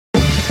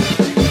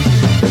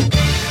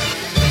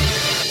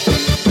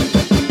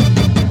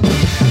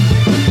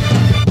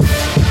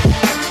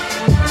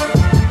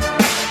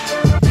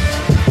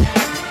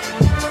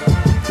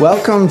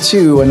Welcome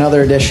to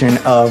another edition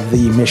of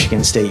the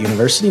Michigan State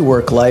University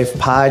Work-Life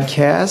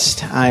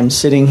Podcast. I'm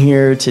sitting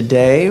here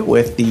today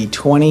with the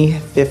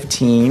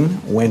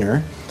 2015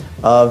 winner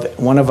of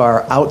one of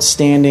our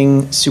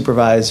Outstanding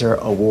Supervisor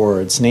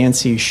Awards.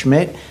 Nancy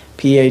Schmidt,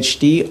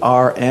 PhD,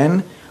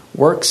 RN,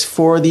 works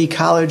for the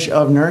College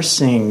of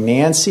Nursing.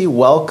 Nancy,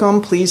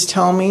 welcome. Please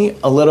tell me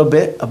a little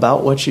bit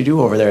about what you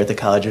do over there at the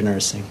College of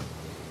Nursing.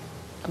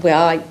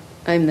 Well,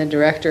 I'm the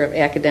Director of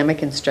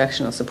Academic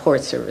Instructional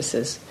Support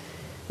Services,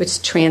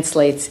 which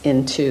translates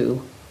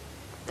into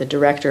the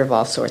director of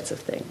all sorts of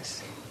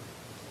things.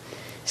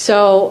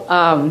 So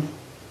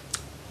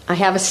I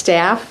have a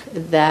staff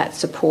that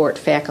support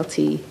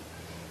faculty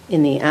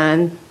in the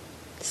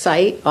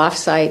on-site,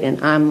 off-site,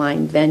 and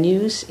online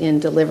venues in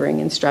delivering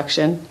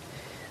instruction,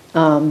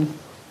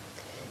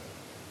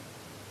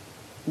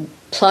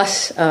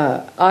 plus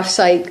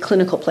off-site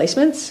clinical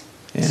placements.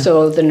 Yeah.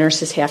 So the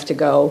nurses have to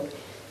go,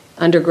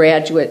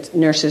 undergraduate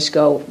nurses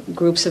go,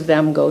 groups of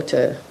them go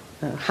to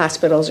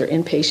hospitals or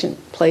inpatient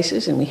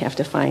places, and we have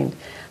to find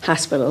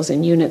hospitals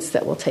and units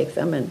that will take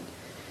them and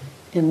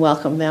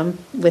welcome them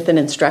with an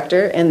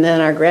instructor. And then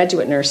our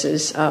graduate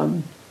nurses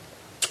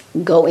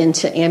go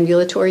into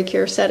ambulatory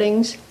care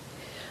settings.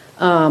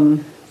 For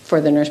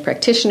the nurse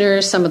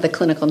practitioners, some of the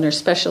clinical nurse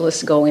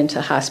specialists go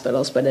into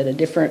hospitals, but at a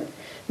different,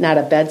 not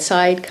a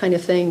bedside kind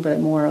of thing, but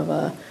more of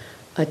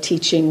a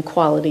teaching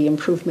quality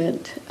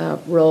improvement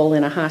role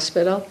in a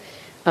hospital.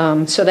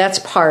 So that's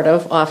part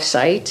of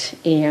off-site,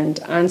 and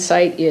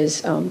on-site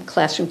is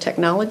classroom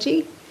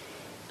technology.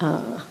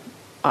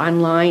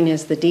 Online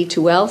is the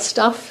D2L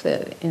stuff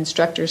that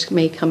instructors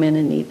may come in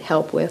and need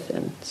help with,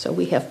 and so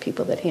we have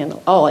people that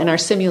handle. Oh, and our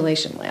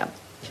simulation lab.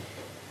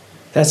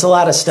 That's a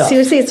lot of stuff.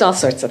 Seriously, it's all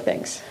sorts of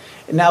things.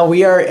 Now,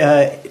 we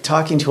are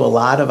talking to a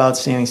lot of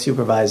outstanding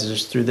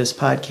supervisors through this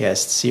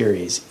podcast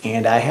series,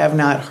 and I have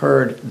not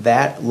heard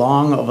that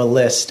long of a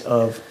list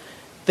of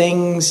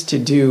things to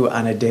do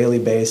on a daily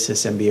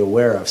basis and be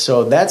aware of.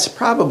 So that's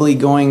probably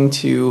going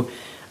to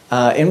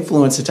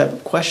influence the type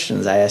of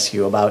questions I ask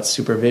you about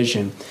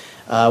supervision.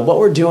 What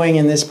we're doing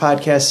in this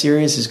podcast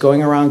series is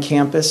going around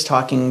campus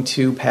talking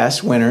to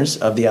past winners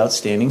of the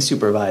Outstanding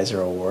Supervisor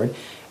Award,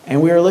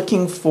 and we are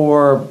looking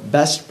for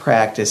best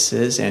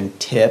practices and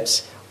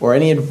tips or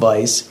any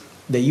advice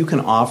that you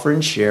can offer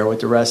and share with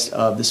the rest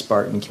of the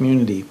Spartan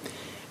community.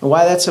 And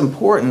why that's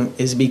important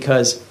is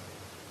because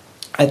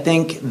I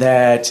think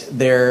that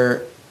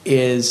there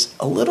is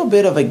a little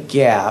bit of a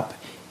gap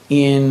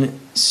in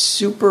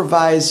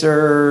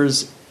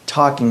supervisors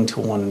talking to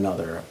one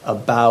another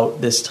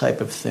about this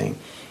type of thing.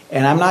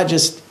 And I'm not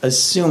just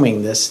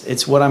assuming this,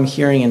 it's what I'm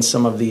hearing in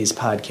some of these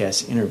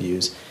podcast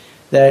interviews,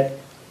 that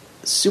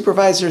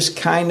supervisors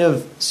kind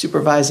of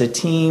supervise a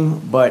team,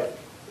 but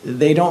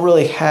they don't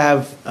really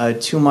have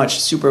too much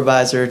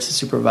supervisor to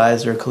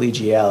supervisor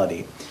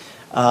collegiality.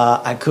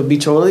 I could be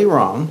totally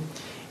wrong.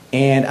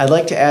 And I'd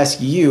like to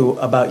ask you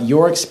about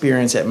your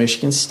experience at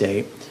Michigan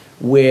State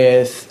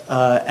with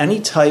any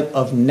type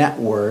of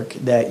network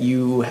that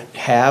you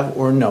have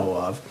or know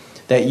of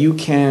that you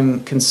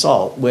can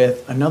consult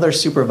with another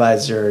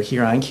supervisor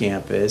here on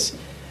campus,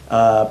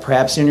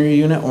 perhaps in your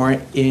unit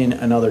or in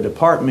another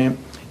department,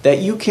 that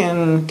you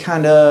can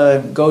kind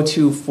of go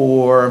to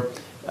for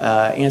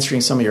answering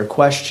some of your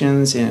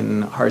questions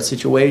in hard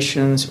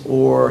situations,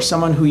 or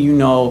someone who you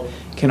know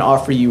can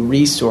offer you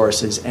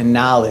resources and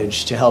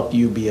knowledge to help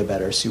you be a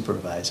better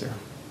supervisor?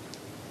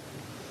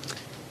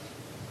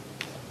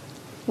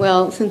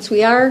 Well, since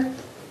we are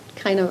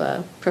kind of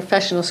a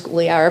professional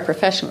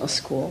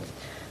school,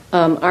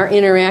 our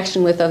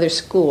interaction with other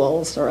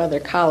schools or other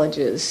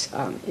colleges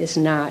is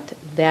not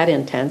that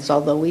intense,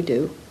 although we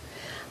do.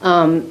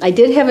 I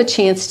did have a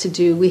chance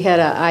we had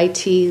an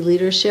IT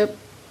leadership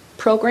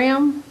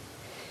program,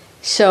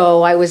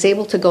 so I was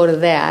able to go to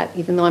that,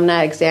 even though I'm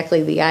not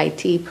exactly the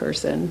IT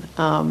person.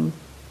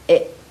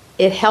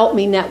 It helped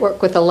me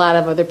network with a lot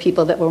of other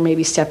people that were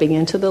maybe stepping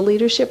into the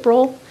leadership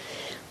role.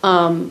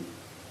 And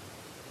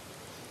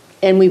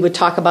we would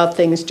talk about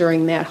things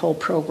during that whole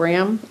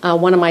program.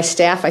 I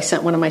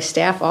sent one of my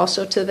staff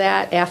also to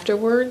that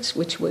afterwards,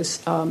 which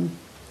was,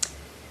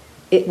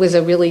 it was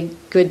a really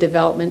good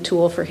development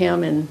tool for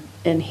him,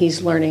 and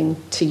he's learning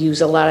to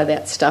use a lot of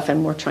that stuff,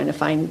 and we're trying to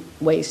find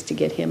ways to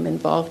get him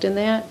involved in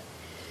that.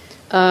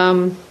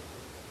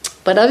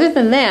 But other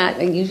than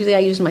that, usually I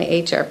use my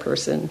HR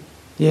person,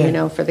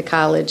 for the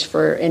college,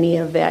 for any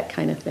of that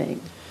kind of thing.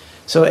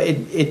 So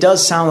it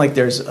does sound like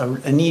there's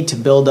a need to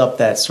build up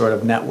that sort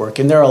of network.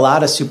 And there are a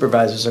lot of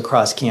supervisors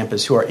across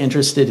campus who are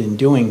interested in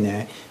doing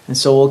that. And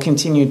so we'll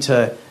continue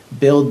to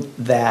build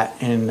that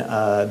and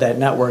that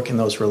network and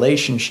those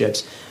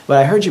relationships. But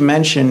I heard you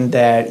mention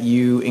that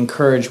you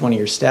encourage one of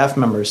your staff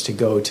members to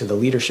go to the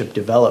leadership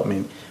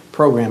development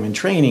program and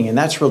training, and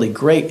that's really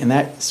great. And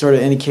that sort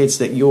of indicates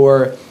that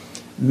you're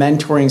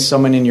mentoring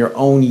someone in your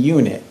own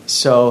unit.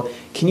 So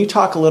can you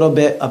talk a little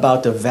bit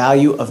about the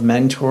value of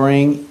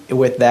mentoring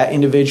with that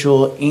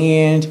individual?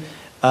 And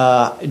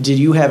did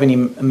you have any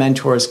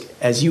mentors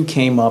as you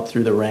came up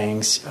through the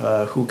ranks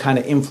who kind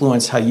of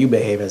influenced how you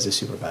behave as a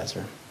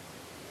supervisor?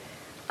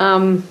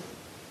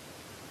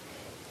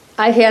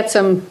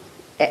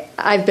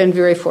 I've been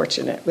very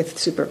fortunate with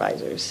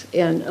supervisors,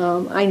 and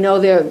I know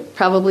they're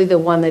probably the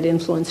one that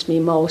influenced me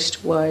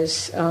most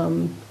was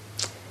I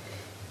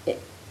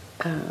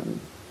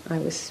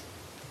was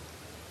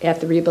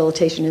at the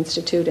Rehabilitation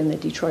Institute in the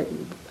Detroit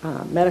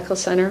Medical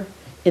Center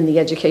in the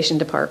education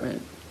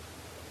department.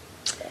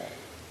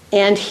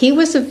 And he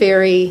was a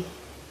very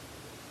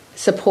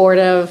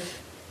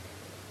supportive,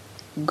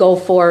 go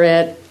for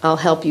it, I'll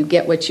help you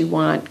get what you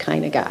want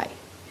kind of guy.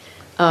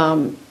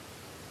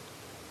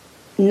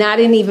 Not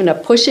in even a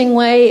pushing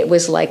way. It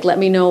was like, let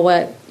me know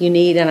what you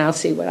need and I'll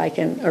see what I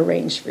can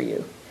arrange for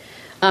you.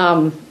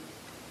 And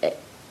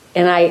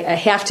I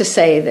have to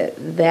say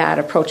that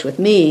approach with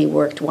me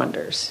worked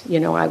wonders. You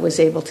know, I was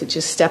able to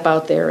just step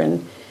out there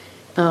and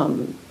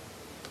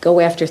go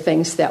after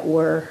things that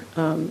were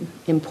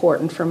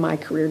important for my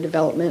career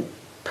development,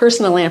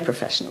 personal and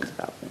professional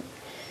development.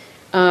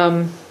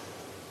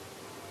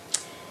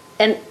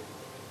 And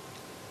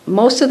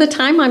most of the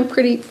time, I'm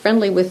pretty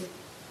friendly with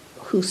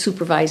who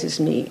supervises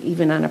me,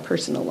 even on a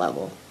personal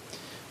level.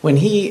 When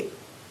he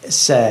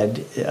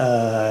said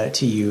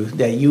to you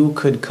that you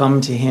could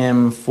come to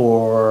him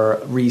for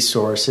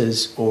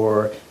resources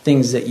or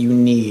things that you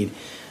need,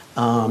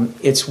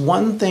 it's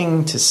one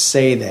thing to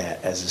say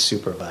that as a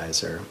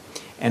supervisor,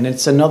 and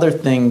it's another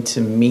thing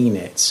to mean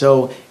it.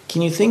 So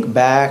can you think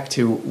back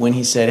to when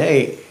he said,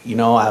 hey, you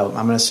know, I'm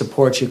going to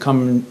support you,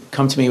 come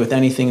to me with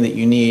anything that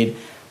you need.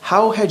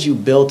 How had you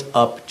built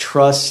up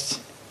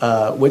trust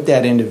with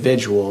that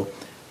individual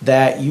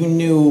that you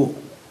knew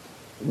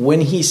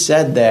when he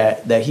said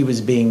that he was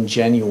being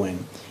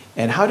genuine?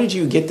 And how did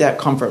you get that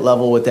comfort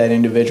level with that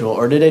individual?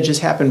 Or did it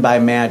just happen by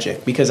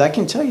magic? Because I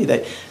can tell you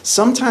that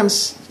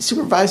sometimes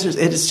supervisors,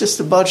 it's just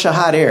a bunch of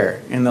hot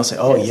air. And they'll say,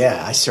 oh,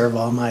 yeah, I serve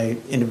all my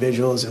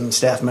individuals and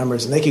staff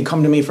members, and they can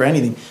come to me for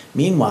anything.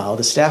 Meanwhile,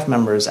 the staff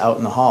member is out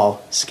in the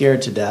hall,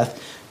 scared to death,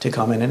 to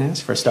come in and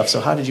ask for stuff. So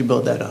how did you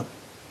build that up?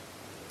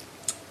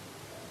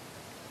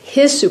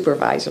 His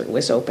supervisor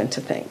was open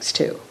to things,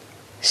 too.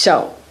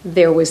 So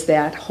there was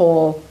that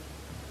whole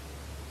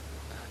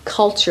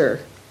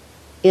culture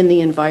in the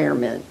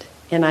environment,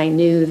 and I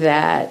knew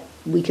that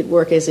we could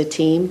work as a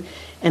team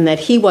and that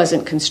he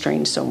wasn't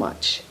constrained so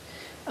much.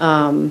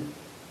 That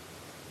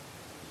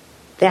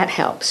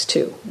helps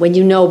too. When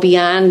you know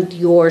beyond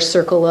your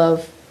circle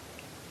of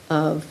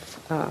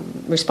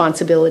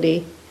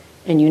responsibility,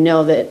 and you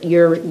know that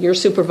your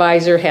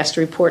supervisor has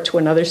to report to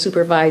another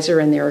supervisor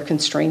and there are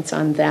constraints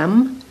on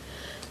them,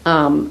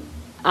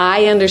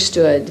 I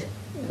understood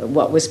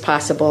what was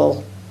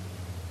possible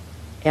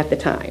at the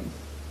time.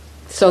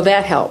 So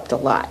that helped a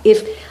lot.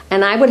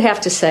 And I would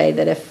have to say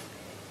that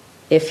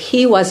if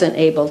he wasn't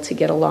able to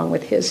get along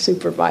with his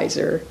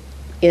supervisor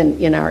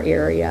in our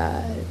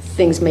area,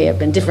 things may have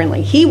been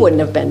differently. He wouldn't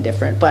have been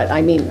different, but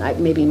I mean,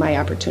 maybe my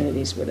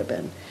opportunities would have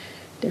been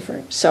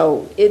different.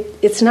 So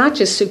it's not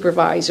just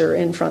supervisor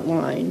and front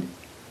line.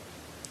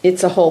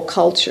 It's a whole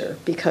culture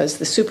because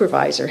the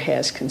supervisor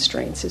has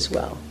constraints as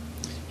well.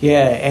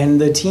 Yeah,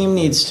 and the team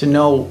needs to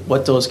know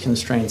what those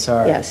constraints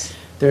are. Yes.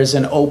 There's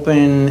an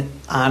open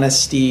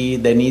honesty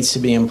that needs to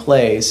be in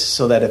place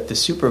so that if the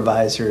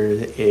supervisor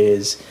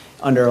is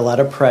under a lot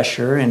of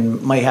pressure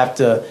and might have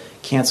to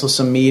cancel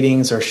some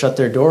meetings or shut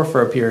their door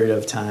for a period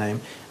of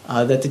time,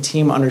 that the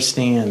team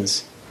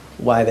understands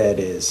why that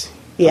is.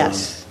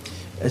 Yes.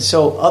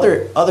 So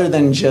other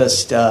than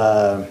just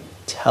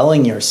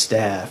telling your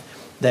staff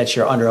that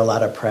you're under a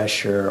lot of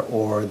pressure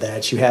or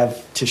that you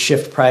have to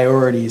shift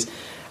priorities,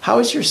 how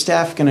is your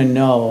staff going to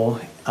know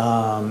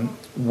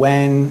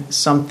when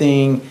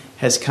something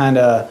has kind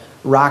of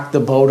rocked the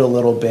boat a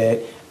little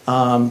bit?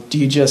 Do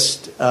you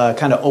just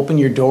kind of open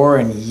your door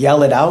and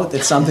yell it out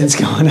that something's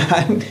going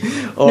on?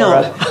 Or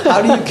No.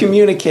 How do you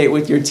communicate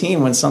with your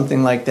team when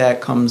something like that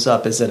comes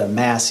up? Is it a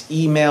mass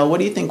email? What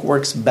do you think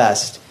works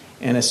best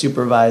in a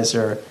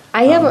supervisor?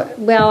 I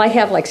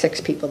have like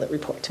 6 people that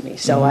report to me,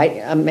 so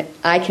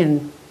I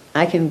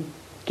can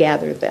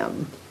gather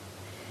them,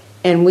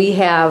 and we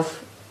have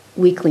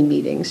weekly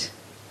meetings.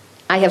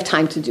 I have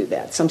time to do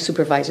that. Some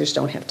supervisors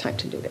don't have time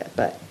to do that,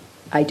 but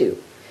I do.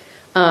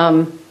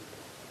 I'm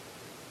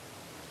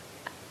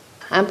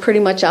pretty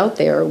much out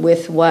there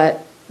with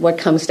what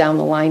comes down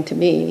the line to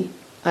me.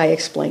 I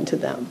explain to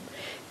them.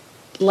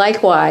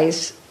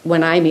 Likewise,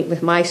 when I meet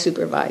with my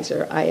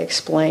supervisor, I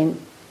explain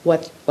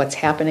what's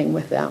happening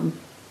with them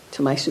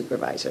to my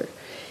supervisor.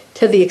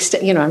 To the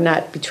extent, I'm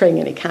not betraying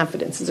any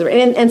confidences.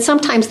 And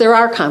sometimes there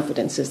are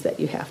confidences that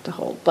you have to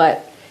hold,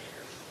 but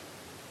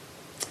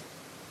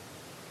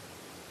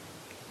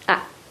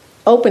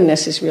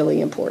openness is really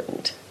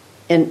important.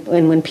 And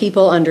when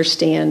people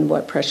understand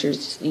what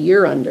pressures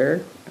you're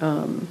under,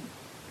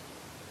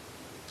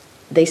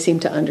 they seem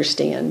to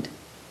understand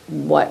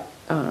what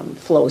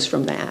flows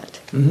from that.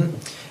 Mm-hmm.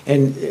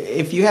 And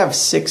if you have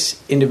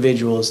 6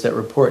 individuals that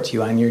report to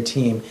you on your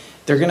team,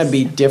 they're going to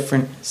be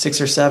different,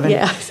 6 or 7?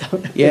 Yeah.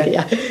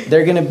 Yeah.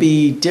 They're going to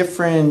be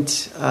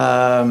different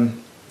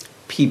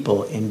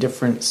people in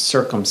different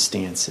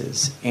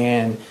circumstances.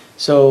 And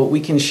So we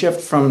can shift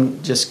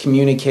from just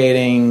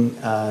communicating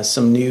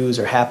some news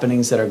or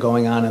happenings that are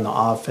going on in the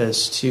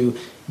office to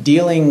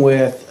dealing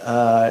with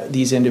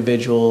these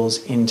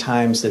individuals in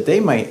times that they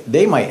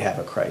might have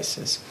a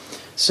crisis.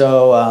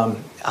 So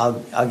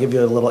I'll give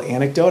you a little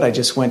anecdote. I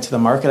just went to the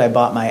market. I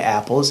bought my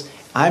apples.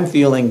 I'm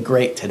feeling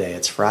great today.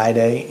 It's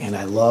Friday, and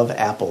I love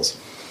apples.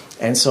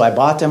 And so I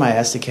bought them. I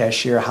asked the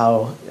cashier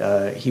how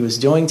he was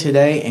doing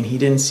today, and he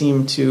didn't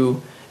seem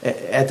to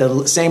at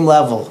the same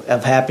level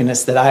of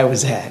happiness that I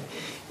was at.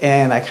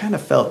 And I kind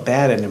of felt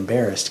bad and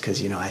embarrassed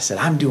because, I said,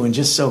 I'm doing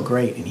just so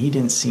great, and he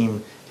didn't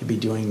seem to be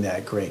doing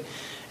that great.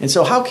 And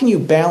so how can you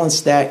balance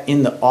that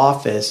in the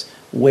office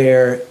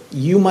where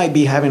you might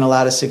be having a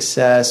lot of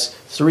success,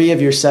 3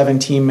 of your 7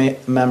 team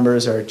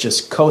members are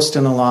just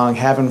coasting along,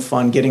 having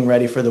fun, getting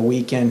ready for the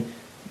weekend,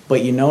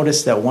 but you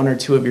notice that 1 or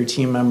 2 of your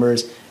team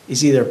members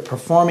is either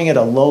performing at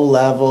a low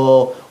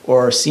level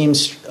or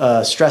seems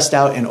stressed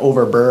out and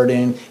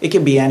overburdened. It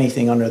can be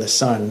anything under the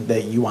sun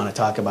that you want to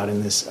talk about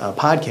in this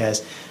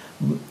podcast.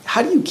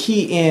 How do you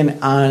key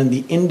in on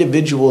the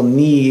individual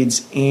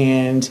needs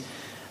and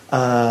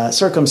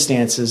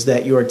circumstances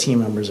that your team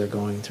members are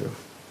going through?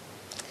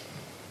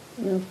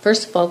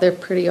 First of all, they're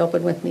pretty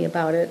open with me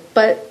about it.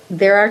 But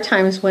there are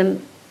times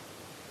when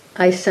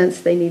I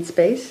sense they need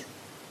space,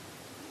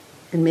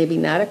 and maybe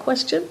not a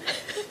question.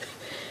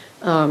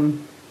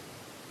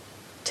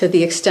 To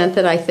the extent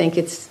that I think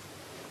it's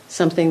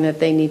something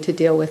that they need to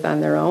deal with on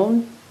their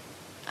own,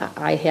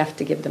 I have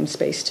to give them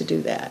space to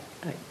do that.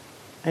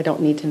 I don't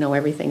need to know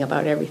everything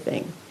about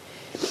everything.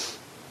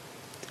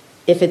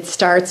 If it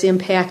starts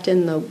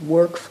impacting the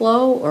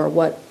workflow or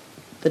what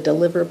the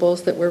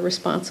deliverables that we're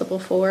responsible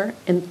for,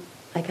 and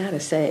I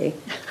gotta say,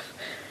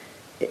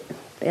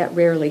 that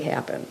rarely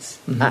happens.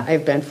 Mm-hmm.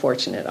 I've been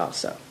fortunate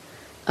also.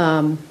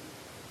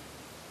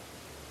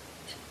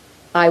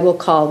 I will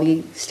call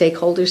the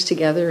stakeholders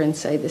together and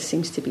say, this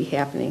seems to be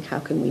happening. How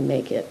can we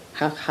make it?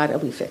 How do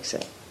we fix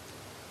it?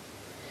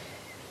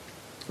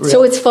 Really?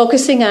 So it's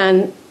focusing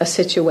on a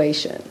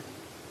situation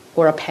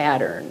or a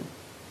pattern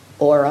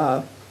or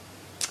a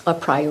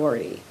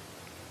priority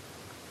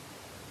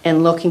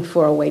and looking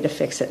for a way to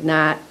fix it,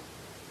 not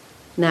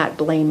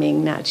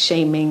blaming, not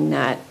shaming,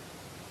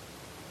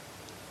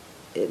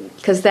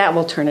 because that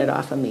will turn it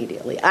off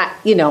immediately.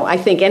 I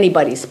think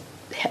anybody's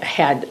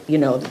had,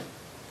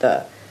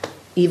 the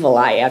evil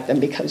eye at them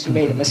because you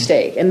made a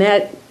mistake, and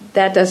that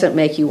doesn't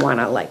make you want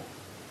to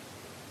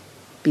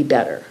be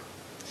better.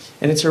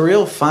 And it's a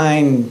real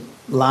fine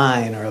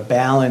line or a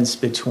balance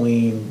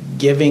between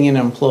giving an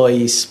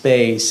employee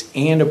space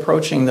and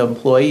approaching the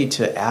employee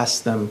to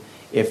ask them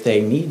if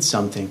they need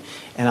something.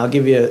 And I'll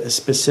give you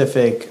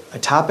a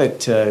topic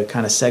to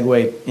kind of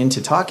segue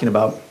into talking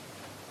about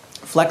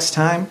flex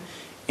time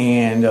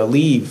and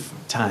leave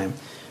time.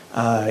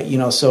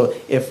 So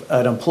if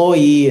an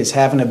employee is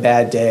having a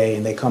bad day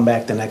and they come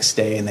back the next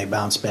day and they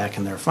bounce back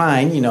and they're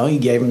fine, you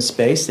gave them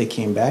space, they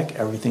came back,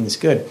 everything's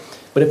good.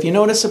 But if you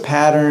notice a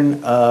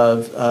pattern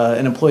of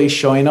an employee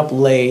showing up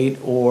late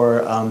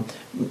or,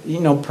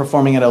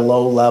 performing at a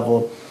low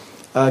level,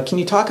 can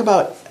you talk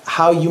about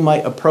how you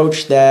might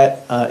approach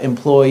that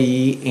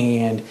employee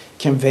and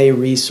convey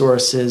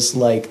resources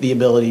like the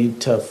ability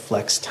to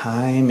flex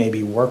time,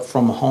 maybe work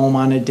from home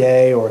on a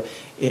day, or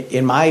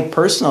in my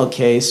personal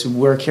case,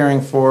 we're caring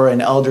for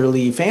an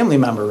elderly family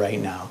member right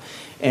now.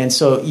 And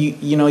so,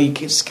 you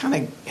just kind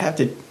of have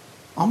to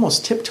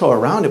almost tiptoe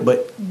around it,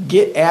 but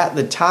get at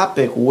the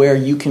topic where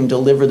you can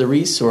deliver the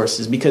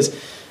resources. Because,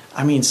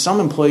 some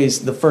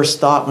employees, the first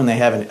thought when they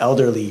have an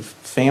elderly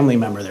family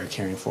member they're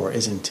caring for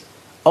isn't,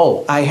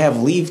 oh, I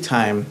have leave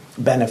time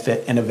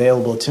benefit and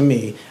available to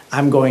me.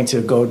 I'm going to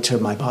go to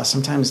my boss.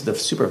 Sometimes the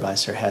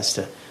supervisor has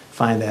to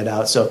find that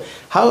out. So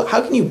how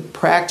can you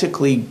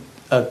practically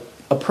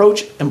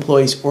approach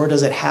employees, or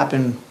does it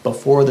happen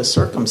before the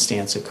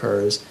circumstance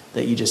occurs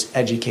that you just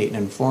educate and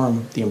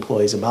inform the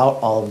employees about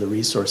all of the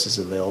resources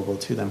available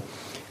to them?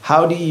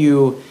 How do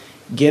you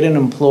get an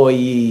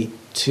employee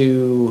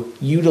to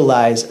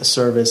utilize a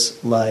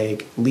service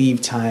like leave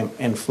time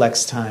and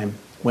flex time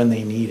when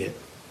they need it?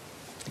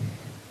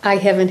 I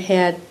haven't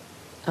had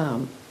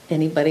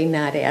anybody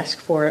not ask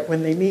for it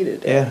when they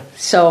needed it. Yeah.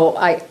 So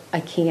I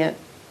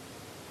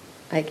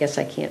guess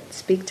I can't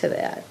speak to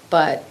that,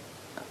 but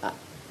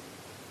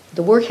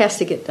the work has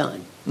to get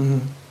done. Mm-hmm.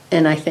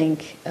 And I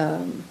think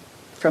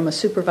from a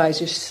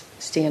supervisor's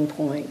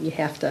standpoint, you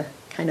have to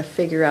kind of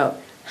figure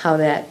out how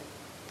that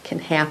can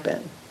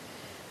happen.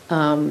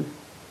 But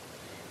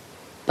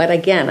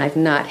again, I've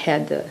not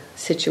had the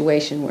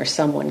situation where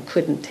someone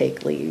couldn't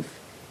take leave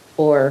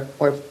or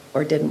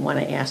didn't want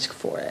to ask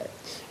for it.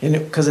 And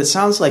because it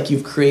sounds like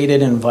you've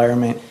created an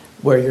environment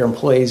where your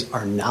employees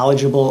are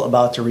knowledgeable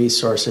about the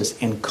resources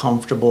and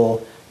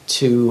comfortable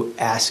to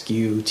ask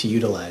you to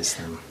utilize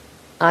them.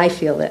 I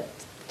feel that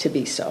to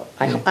be so.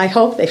 I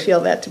hope they feel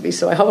that to be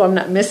so. I hope I'm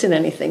not missing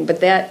anything, but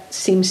that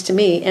seems to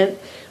me. And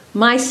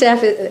my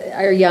staff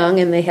are young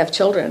and they have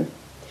children,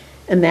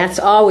 and that's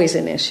always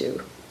an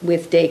issue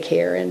with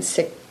daycare and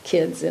sick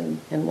kids and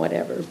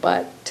whatever.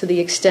 But to the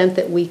extent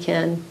that we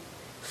can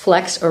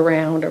flex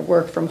around or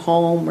work from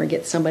home or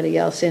get somebody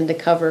else in to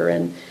cover.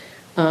 And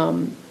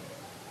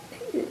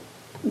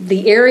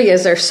the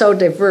areas are so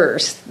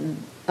diverse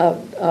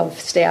of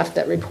staff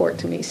that report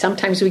to me.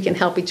 Sometimes we can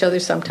help each other,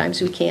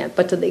 sometimes we can't.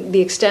 But to the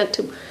extent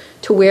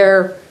to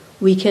where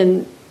we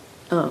can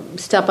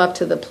step up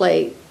to the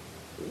plate,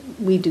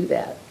 we do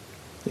that.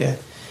 Yeah.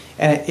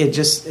 And I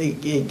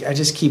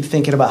just keep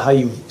thinking about how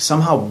you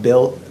somehow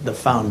built the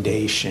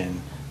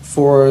foundation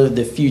for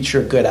the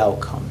future good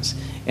outcomes.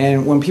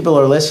 And when people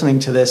are listening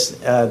to this,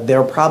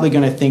 they're probably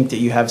going to think that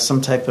you have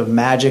some type of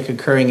magic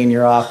occurring in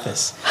your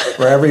office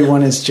where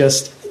everyone is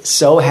just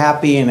so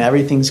happy and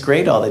everything's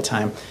great all the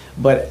time.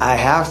 But I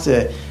have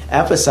to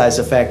emphasize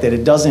the fact that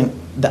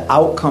the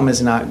outcome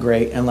is not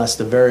great unless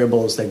the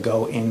variables that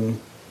go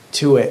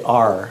into it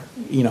are,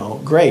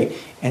 great.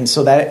 And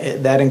so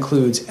that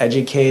includes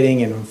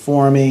educating and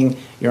informing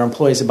your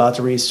employees about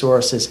the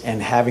resources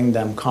and having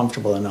them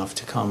comfortable enough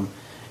to come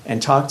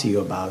and talk to you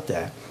about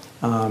that.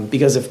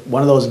 Because if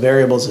one of those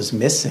variables is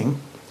missing,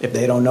 if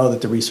they don't know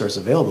that the resource is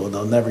available,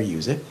 they'll never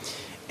use it.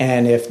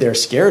 And if they're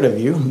scared of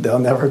you, they'll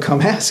never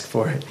come ask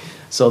for it.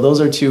 So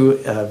those are two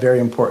very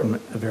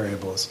important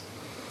variables.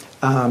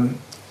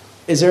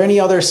 Is there any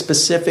other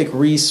specific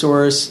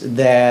resource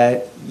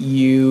that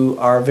you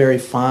are very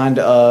fond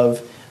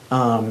of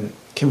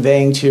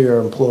conveying to your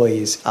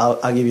employees?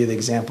 I'll give you the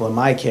example. In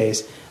my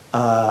case,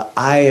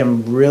 I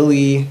am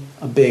really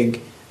a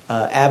big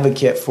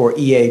advocate for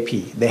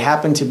EAP. They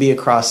happen to be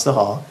across the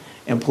hall,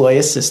 Employee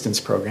Assistance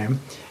Program.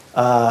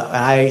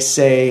 I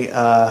say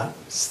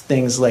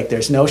things like,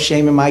 there's no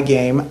shame in my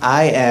game.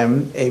 I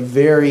am a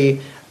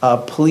very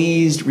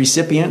pleased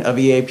recipient of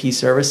EAP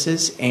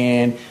services,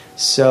 and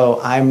so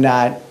I'm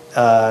not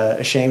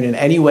ashamed in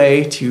any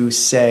way to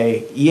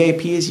say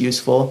EAP is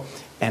useful.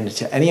 And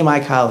to any of my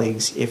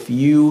colleagues, if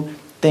you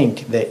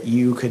think that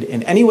you could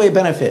in any way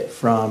benefit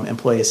from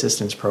Employee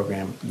Assistance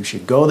Program, you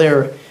should go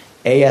there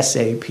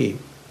ASAP.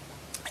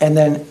 And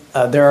then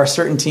there are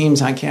certain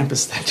teams on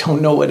campus that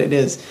don't know what it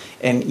is,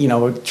 and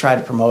we try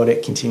to promote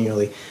it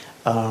continually.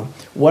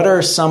 What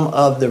are some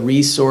of the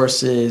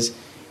resources?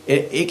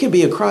 It could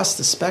be across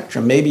the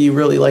spectrum. Maybe you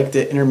really like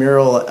the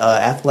intramural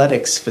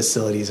athletics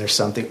facilities or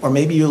something, or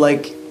maybe you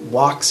like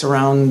walks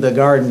around the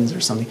gardens or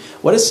something.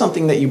 What is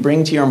something that you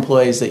bring to your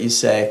employees that you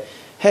say,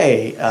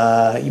 hey,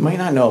 you might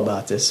not know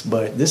about this,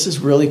 but this is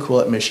really cool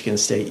at Michigan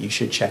State. You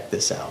should check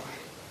this out.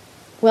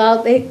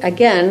 Well,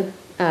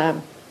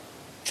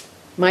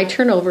 my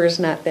turnover is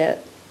not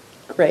that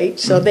great,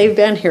 so they've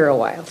been here a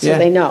while, so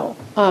they know.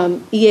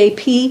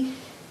 EAP,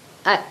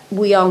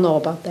 we all know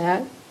about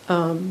that,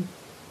 and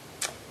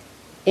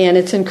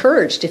it's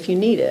encouraged if you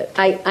need it.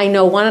 I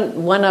know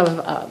one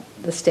of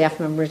the staff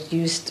members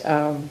used,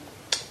 I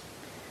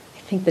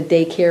think the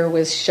daycare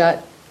was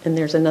shut, and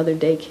there's another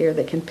daycare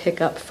that can pick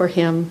up for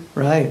him.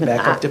 Right,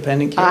 backup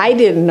dependent care. I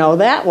didn't know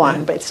that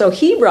one, but so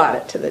he brought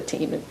it to the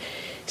team.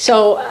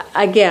 So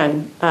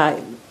again,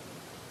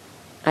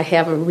 I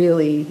have a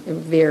really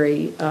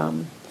very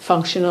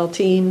functional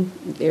team,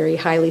 very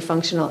highly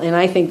functional, and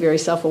I think very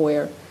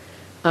self-aware.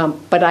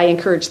 But I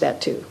encourage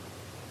that too.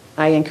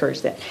 I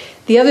encourage that.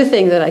 The other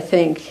thing that I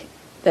think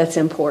that's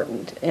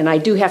important, and I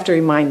do have to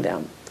remind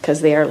them because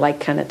they are like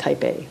kind of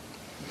type A.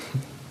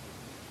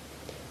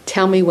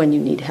 Tell me when you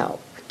need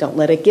help. Don't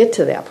let it get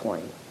to that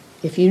point.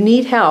 If you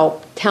need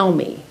help, tell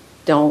me.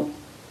 Don't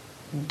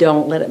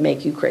let it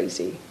make you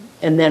crazy.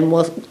 And then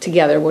we'll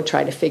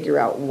try to figure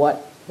out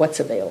what's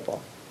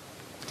available.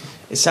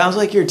 It sounds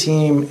like your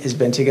team has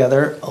been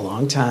together a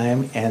long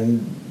time,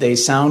 and they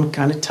sound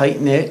kind of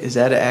tight-knit. Is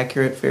that an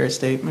accurate, fair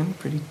statement?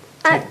 Pretty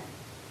tight.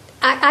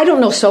 I don't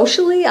know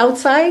socially,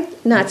 outside,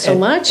 not so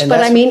much.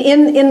 But I mean,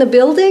 in the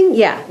building,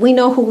 yeah, we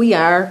know who we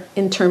are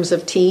in terms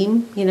of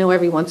team,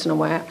 every once in a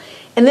while.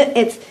 And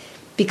it's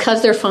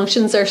because their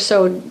functions are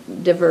so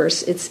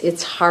diverse,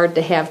 it's hard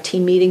to have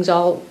team meetings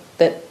all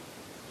that,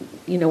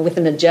 with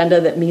an agenda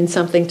that means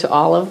something to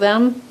all of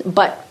them.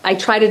 But I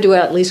try to do it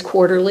at least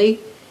quarterly.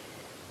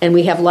 And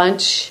we have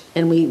lunch,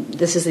 and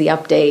this is the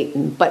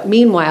update. But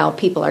meanwhile,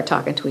 people are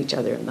talking to each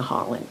other in the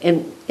hall,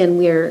 and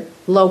we're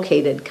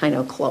located kind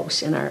of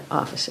close in our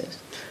offices.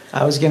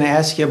 I was going to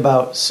ask you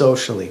about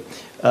socially,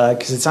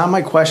 because it's on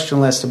my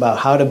question list about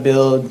how to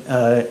build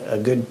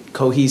a good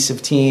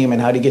cohesive team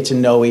and how to get to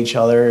know each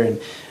other.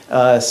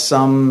 And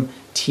some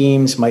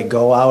teams might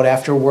go out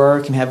after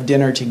work and have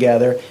dinner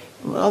together.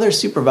 Other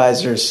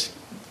supervisors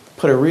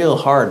put a real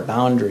hard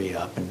boundary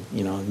up and,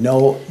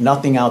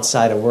 nothing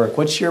outside of work.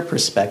 What's your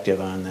perspective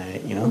on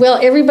that, Well,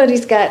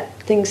 everybody's got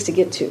things to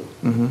get to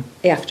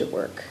after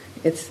work.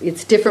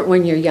 It's different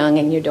when you're young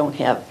and you don't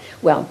have,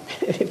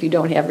 if you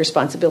don't have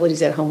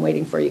responsibilities at home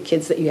waiting for your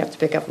kids that you have to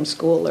pick up from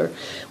school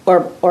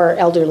or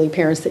elderly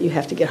parents that you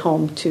have to get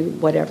home to,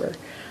 whatever.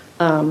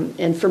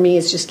 And for me,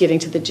 it's just getting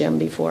to the gym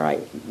before I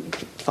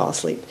fall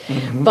asleep.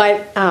 Mm-hmm.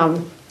 But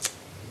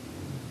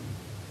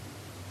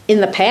in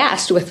the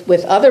past,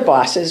 with other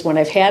bosses, when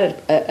I've had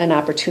an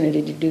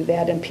opportunity to do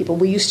that, and people,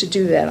 we used to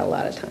do that a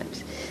lot of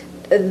times.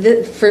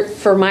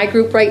 For my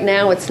group right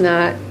now, it's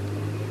not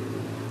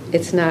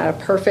a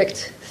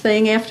perfect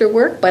thing after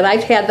work, but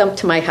I've had them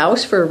to my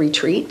house for a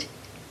retreat.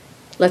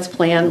 Let's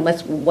plan,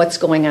 what's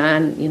going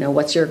on,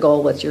 what's your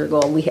goal,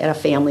 We had a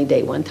family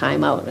day one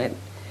time out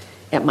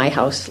at my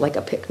house, like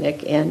a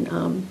picnic,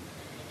 and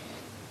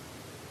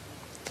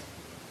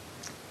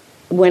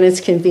when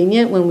it's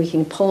convenient, when we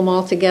can pull them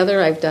all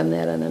together, I've done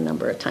that a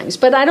number of times.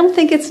 But I don't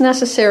think it's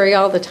necessary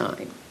all the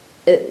time.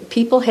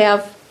 People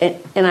have,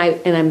 and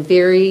I'm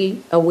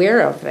very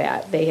aware of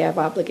that. They have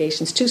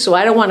obligations too. So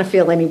I don't want to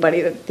feel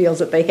anybody that feels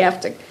that they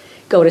have to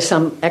go to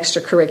some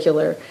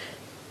extracurricular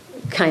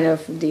kind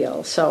of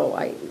deal. So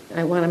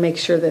I want to make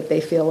sure that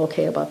they feel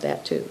okay about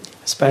that too.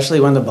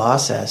 Especially when the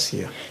boss asks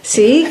you.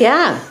 See,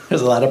 yeah.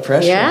 There's a lot of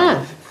pressure.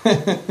 Yeah.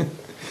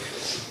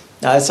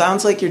 Now, it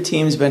sounds like your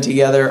team's been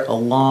together a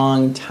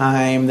long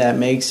time. That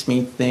makes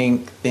me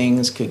think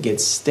things could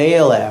get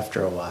stale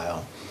after a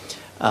while.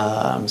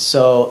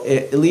 So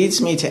it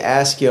leads me to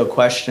ask you a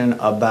question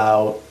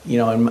about,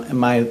 in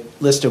my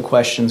list of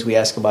questions, we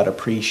ask about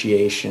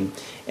appreciation.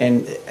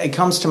 And it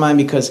comes to mind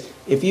because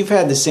if you've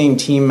had the same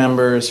team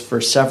members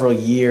for several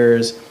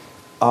years,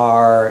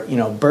 are,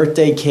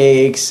 birthday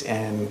cakes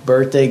and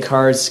birthday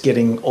cards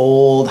getting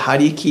old? How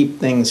do you keep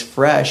things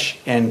fresh?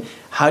 And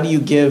how do you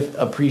give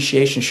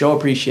show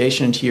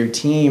appreciation to your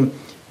team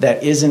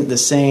that isn't the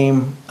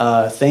same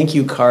thank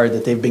you card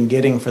that they've been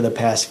getting for the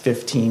past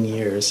 15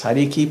 years? How do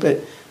you keep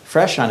it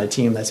fresh on a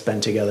team that's been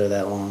together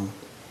that long?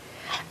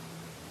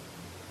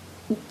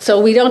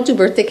 So we don't do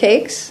birthday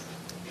cakes,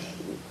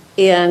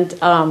 and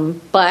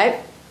but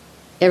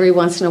every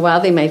once in a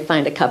while they may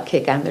find a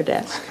cupcake on their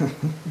desk.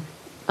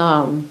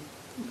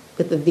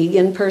 With a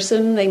vegan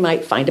person, they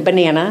might find a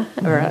banana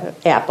or an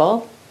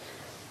apple.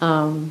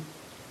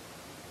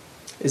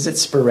 Is it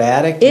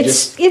sporadic?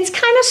 It's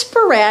kind of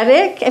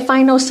sporadic. If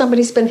I know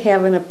somebody's been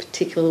having a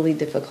particularly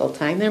difficult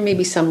time, there may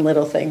be some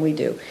little thing we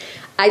do.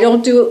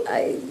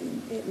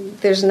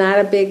 There's not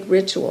a big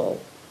ritual.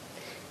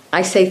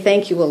 I say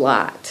thank you a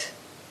lot.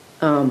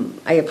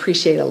 I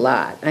appreciate a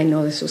lot. I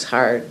know this was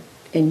hard,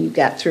 and you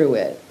got through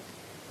it.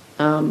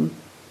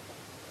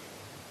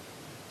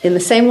 In the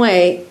same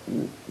way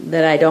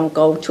that I don't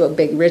go to a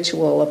big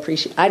ritual,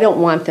 I don't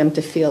want them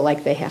to feel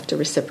like they have to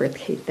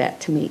reciprocate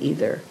that to me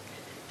either.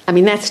 I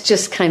mean, that's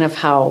just kind of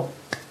how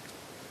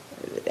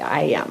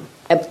I am.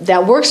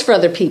 That works for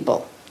other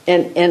people,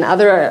 and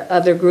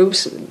other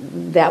groups.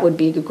 That would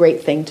be a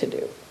great thing to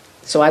do.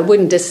 So I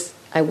wouldn't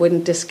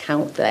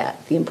discount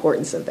that, the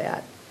importance of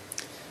that.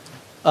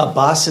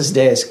 Boss's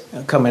Day is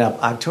coming up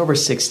October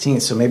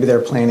 16th, so maybe they're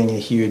planning a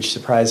huge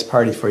surprise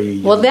party for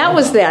you. Well, that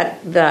was the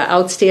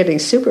outstanding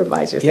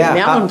supervisor thing. Yeah,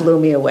 that one blew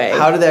me away.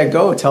 How did that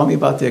go? Tell me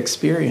about the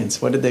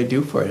experience. What did they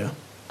do for you?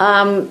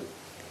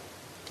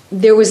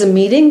 There was a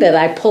meeting that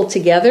I pulled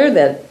together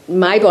that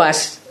my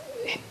boss,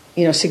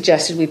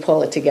 suggested we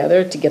pull it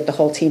together to get the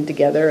whole team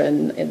together,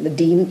 and the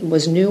dean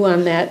was new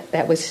on that.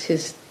 That was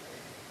his,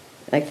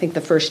 I think,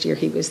 the first year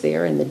he was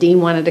there, and the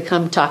dean wanted to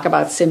come talk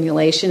about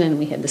simulation, and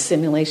we had the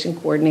simulation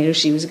coordinator.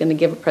 She was going to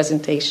give a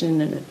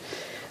presentation, and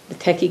the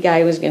techie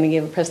guy was going to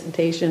give a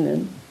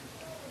presentation,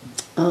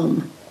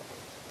 and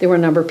there were a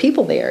number of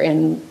people there,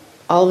 and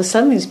all of a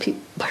sudden these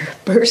people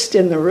burst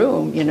in the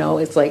room.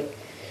 It's like,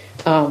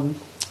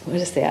 what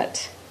is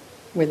that?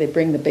 Where they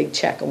bring the big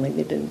check, only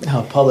they didn't.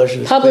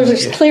 Publishers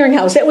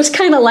Clearinghouse. It was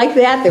kind of like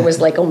that. There was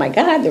like, oh my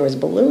God, there was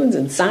balloons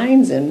and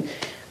signs, and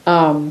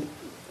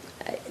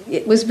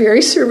it was very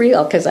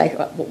surreal because I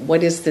thought,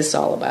 what is this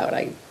all about?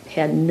 I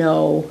had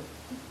no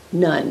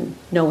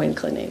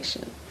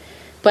inclination.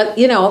 But,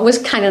 it was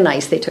kind of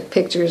nice. They took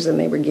pictures and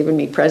they were giving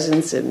me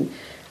presents, and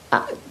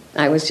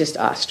I was just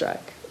awestruck.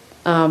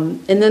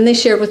 And then they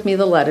shared with me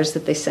the letters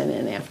that they sent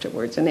in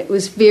afterwards, and it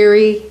was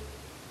very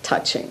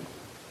touching.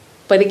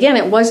 But again,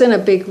 it wasn't a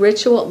big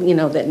ritual,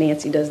 that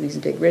Nancy does these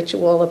big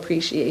ritual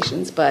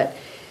appreciations, but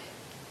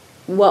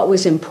what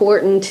was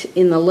important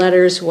in the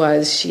letters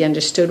was she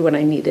understood what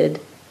I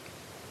needed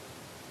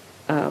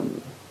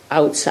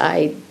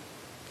outside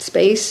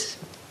space.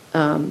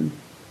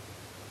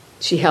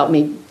 She helped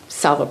me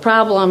solve a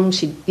problem. And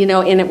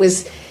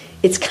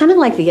it's kind of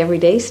like the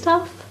everyday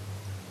stuff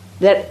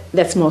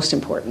that's most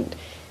important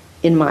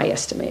in my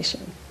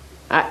estimation.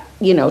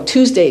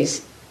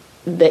 Tuesdays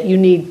that you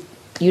need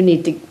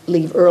to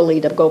leave early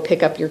to go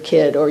pick up your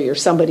kid, or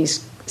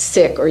somebody's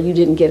sick, or you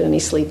didn't get any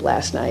sleep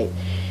last night.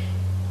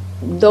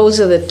 Those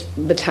are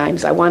the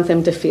times I want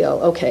them to feel,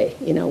 okay,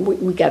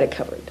 we got it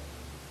covered.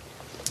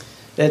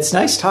 It's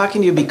nice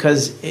talking to you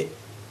because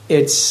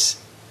it's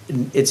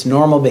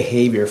normal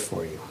behavior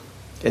for you.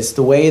 It's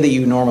the way that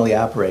you normally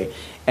operate.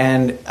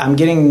 And I'm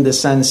getting the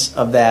sense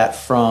of that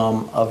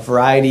from a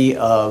variety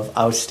of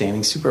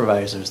outstanding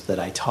supervisors that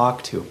I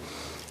talk to.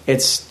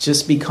 It's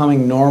just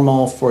becoming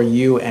normal for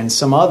you and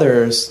some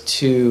others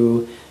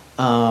to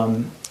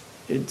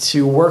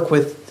work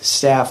with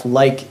staff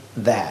like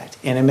that.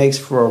 And it makes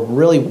for a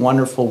really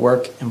wonderful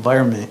work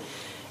environment.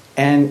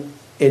 And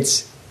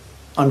it's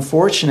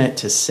unfortunate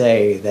to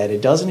say that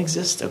it doesn't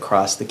exist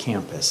across the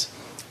campus.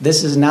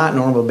 This is not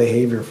normal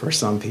behavior for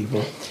some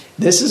people.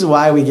 This is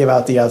why we give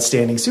out the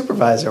Outstanding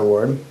Supervisor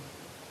Award.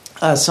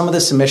 some of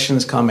the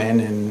submissions come in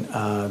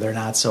and they're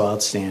not so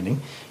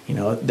outstanding.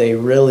 They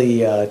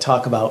really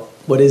talk about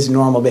what is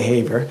normal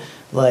behavior,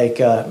 like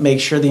make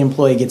sure the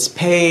employee gets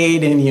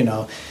paid and,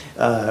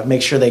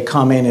 make sure they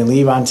come in and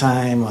leave on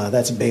time.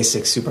 That's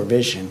basic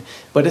supervision.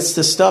 But it's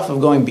the stuff of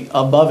going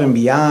above and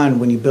beyond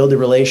when you build the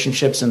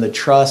relationships and the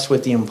trust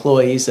with the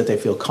employees that they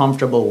feel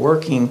comfortable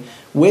working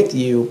with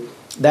you.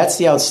 That's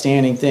the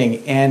outstanding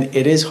thing. And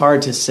it is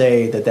hard to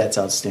say that that's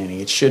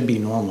outstanding. It should be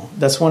normal.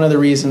 That's one of the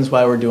reasons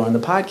why we're doing the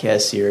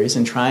podcast series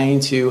and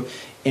trying to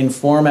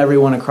inform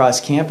everyone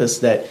across campus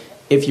that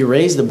if you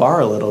raise the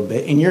bar a little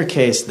bit, in your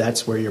case,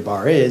 that's where your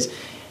bar is,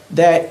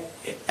 that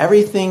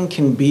everything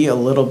can be a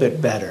little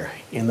bit better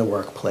in the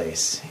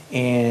workplace.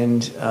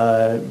 And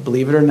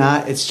believe it or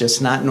not, it's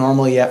just not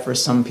normal yet for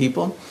some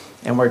people.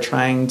 And we're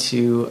trying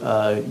to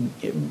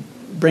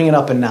bring it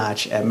up a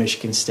notch at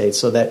Michigan State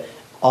so that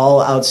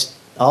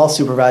all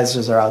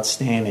supervisors are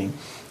outstanding.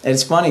 And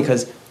it's funny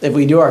because if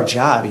we do our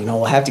job,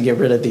 we'll have to get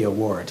rid of the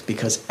award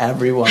because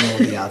everyone will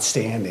be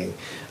outstanding.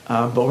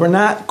 But we're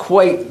not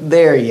quite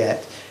there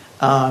yet.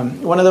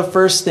 One of the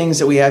first things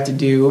that we have to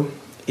do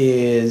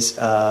is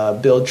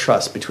build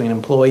trust between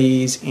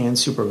employees and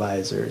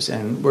supervisors.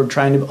 And we're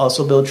trying to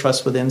also build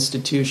trust with the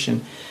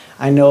institution.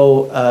 I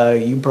know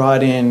you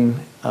brought in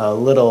a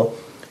little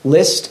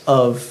list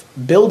of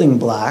building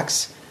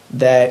blocks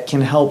that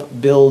can help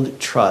build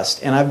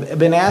trust. And I've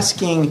been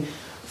asking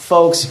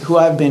folks who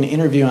I've been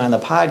interviewing on the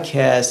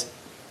podcast,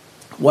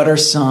 what are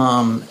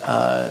some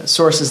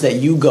sources that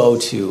you go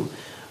to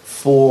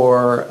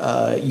for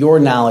your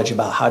knowledge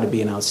about how to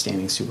be an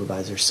outstanding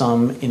supervisor?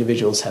 Some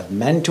individuals have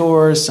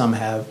mentors, some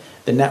have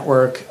the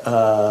network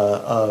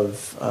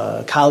of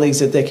colleagues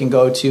that they can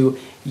go to.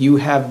 You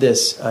have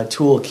this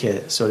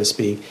toolkit, so to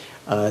speak,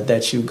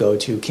 that you go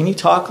to. Can you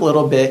talk a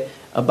little bit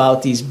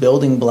about these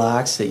building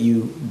blocks that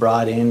you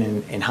brought in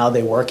and how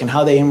they work and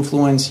how they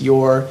influence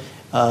your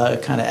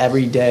kind of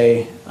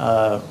everyday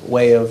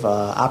way of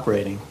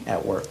operating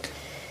at work?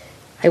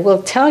 I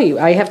will tell you,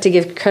 I have to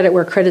give credit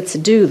where credit's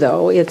due,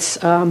 though. It's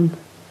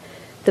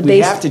we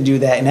have to do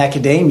that in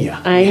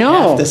academia. I know. We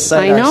have to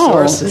cite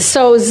our sources.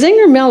 So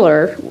Zinger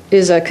Miller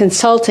is a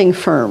consulting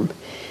firm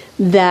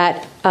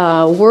that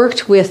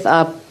worked with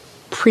a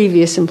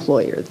previous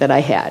employer that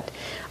I had.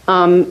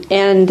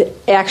 And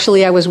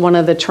actually, I was one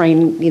of they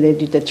train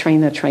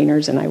the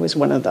trainers, and I was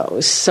one of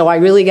those. So I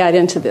really got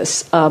into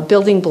this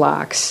building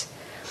blocks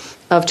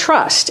of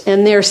trust.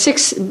 And there are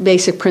 6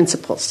 basic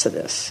principles to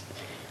this.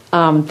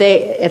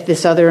 At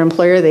this other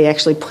employer, they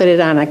actually put it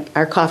on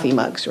our coffee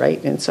mugs,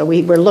 right? And so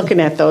we're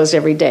looking at those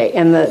every day.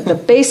 And the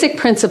basic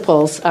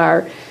principles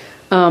are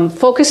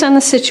focus on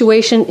the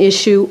situation,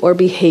 issue, or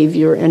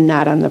behavior, and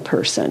not on the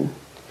person.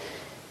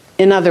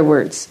 In other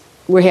words,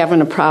 we're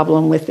having a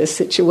problem with this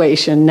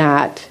situation,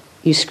 not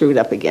you screwed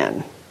up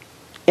again.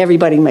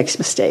 Everybody makes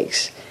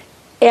mistakes.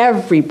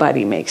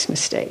 Everybody makes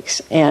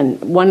mistakes. And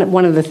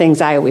one of the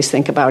things I always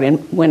think about,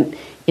 when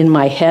in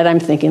my head I'm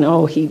thinking,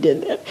 oh, he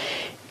did that.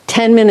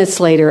 10 minutes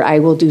later, I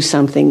will do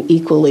something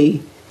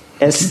equally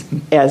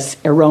as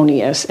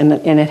erroneous, and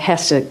it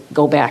has to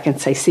go back and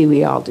say, see,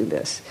 we all do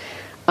this.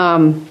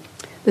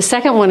 The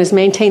second one is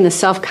maintain the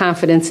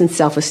self-confidence and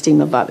self-esteem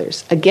of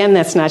others. Again,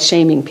 that's not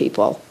shaming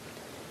people.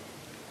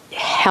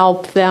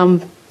 Help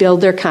them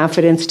build their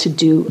confidence to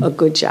do a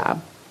good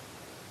job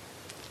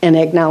and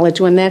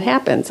acknowledge when that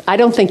happens. I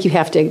don't think you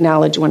have to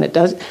acknowledge when it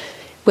does.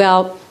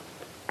 Well,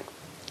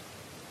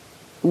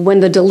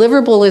 when the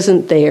deliverable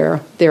isn't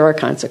there, there are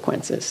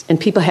consequences, and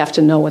people have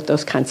to know what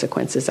those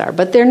consequences are.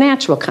 But they're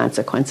natural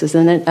consequences,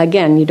 and then,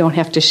 again, you don't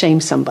have to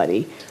shame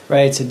somebody.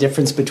 Right, it's a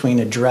difference between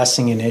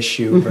addressing an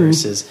issue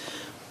versus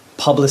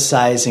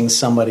publicizing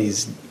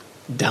somebody's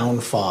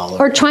downfall.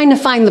 Or trying to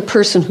find the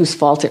person whose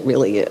fault it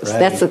really is.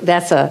 Right.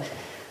 That's a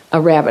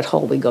rabbit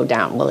hole we go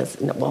down. Well,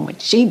 when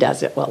she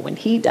does it, when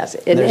he does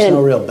it. There's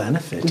no real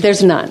benefit.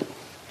 There's none.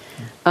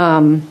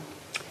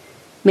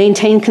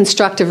 Maintain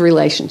constructive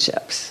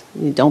relationships.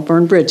 You don't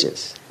burn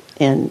bridges.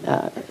 And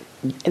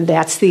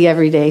that's the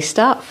everyday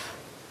stuff.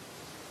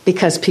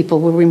 Because people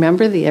will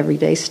remember the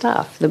everyday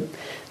stuff.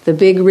 The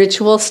big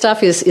ritual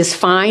stuff is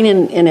fine,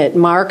 and it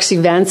marks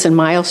events and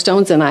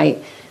milestones, and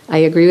I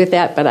agree with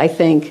that, but I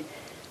think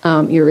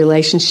your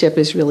relationship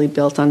is really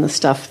built on the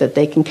stuff that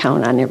they can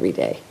count on every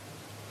day.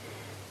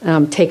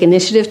 Take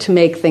initiative to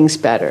make things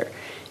better.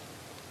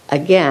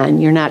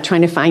 Again, you're not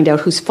trying to find out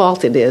whose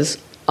fault it is,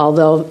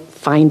 although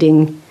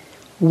finding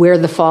where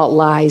the fault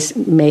lies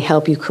may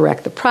help you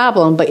correct the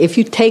problem. But if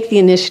you take the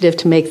initiative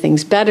to make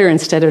things better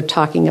instead of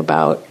talking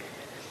about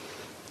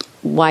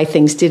why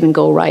things didn't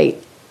go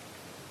right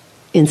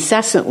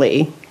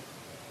incessantly,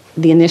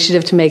 the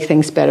initiative to make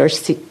things better,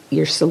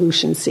 your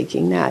solution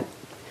seeking, not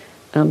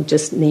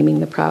just naming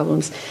the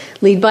problems.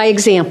 Lead by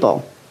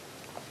example.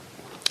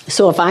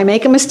 So if I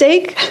make a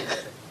mistake,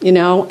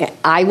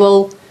 I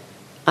will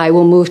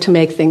move to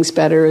make things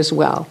better as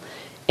well.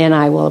 And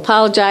I will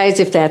apologize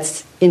if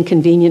that's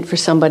inconvenient for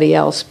somebody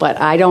else, but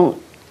I don't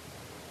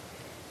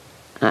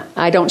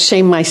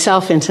shame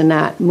myself into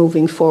not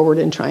moving forward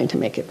and trying to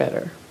make it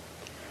better.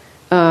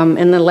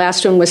 And the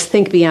last one was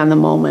think beyond the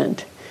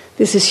moment.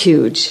 This is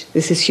huge.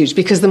 This is huge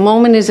because the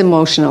moment is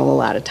emotional a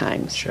lot of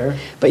times. Sure.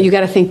 But you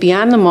got to think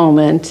beyond the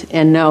moment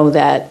and know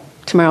that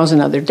tomorrow's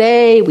another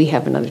day. We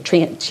have another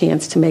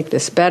chance to make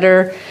this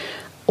better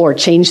or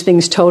change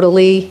things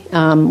totally.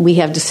 We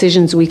have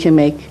decisions we can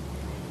make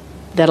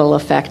that'll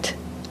affect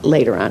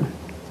later on.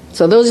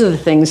 So those are the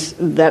things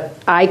that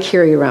I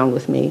carry around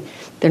with me.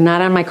 They're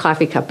not on my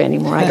coffee cup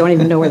anymore. I don't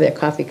even know where that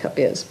coffee cup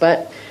is.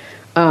 But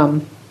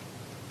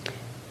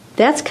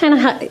that's kind of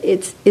how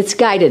it's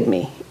guided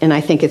me, and I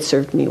think it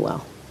served me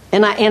well.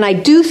 And I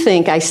do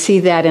think I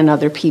see that in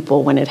other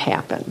people when it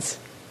happens,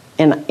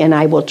 and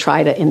I will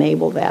try to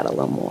enable that a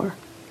little more.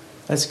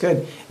 That's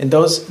good. And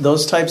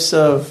those types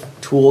of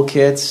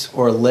toolkits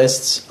or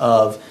lists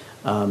of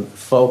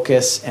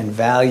focus and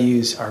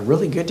values are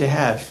really good to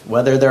have,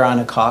 whether they're on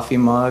a coffee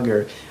mug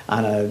or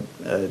on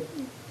a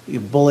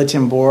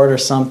bulletin board or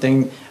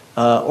something,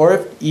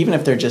 or even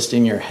if they're just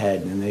in your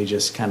head and they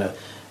just kind of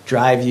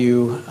drive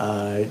you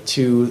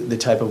to the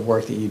type of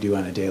work that you do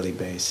on a daily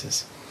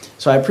basis.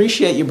 So I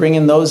appreciate you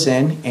bringing those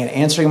in and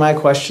answering my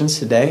questions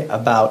today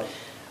about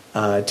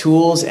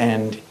tools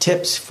and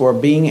tips for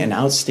being an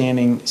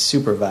outstanding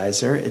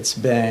supervisor. It's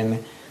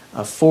been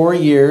 4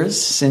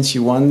 years since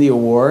you won the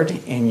award,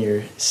 and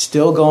you're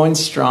still going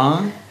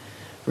strong.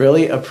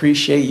 Really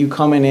appreciate you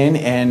coming in,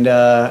 and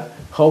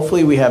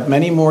hopefully we have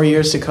many more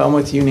years to come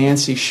with you,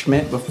 Nancy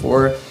Schmidt,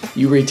 before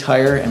you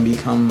retire and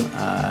become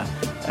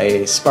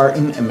a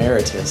Spartan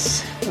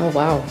Emeritus. Oh,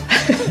 wow.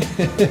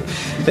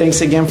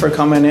 Thanks again for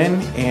coming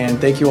in, and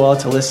thank you all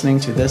to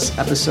listening to this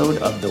episode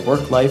of the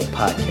Work Life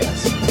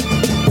Podcast.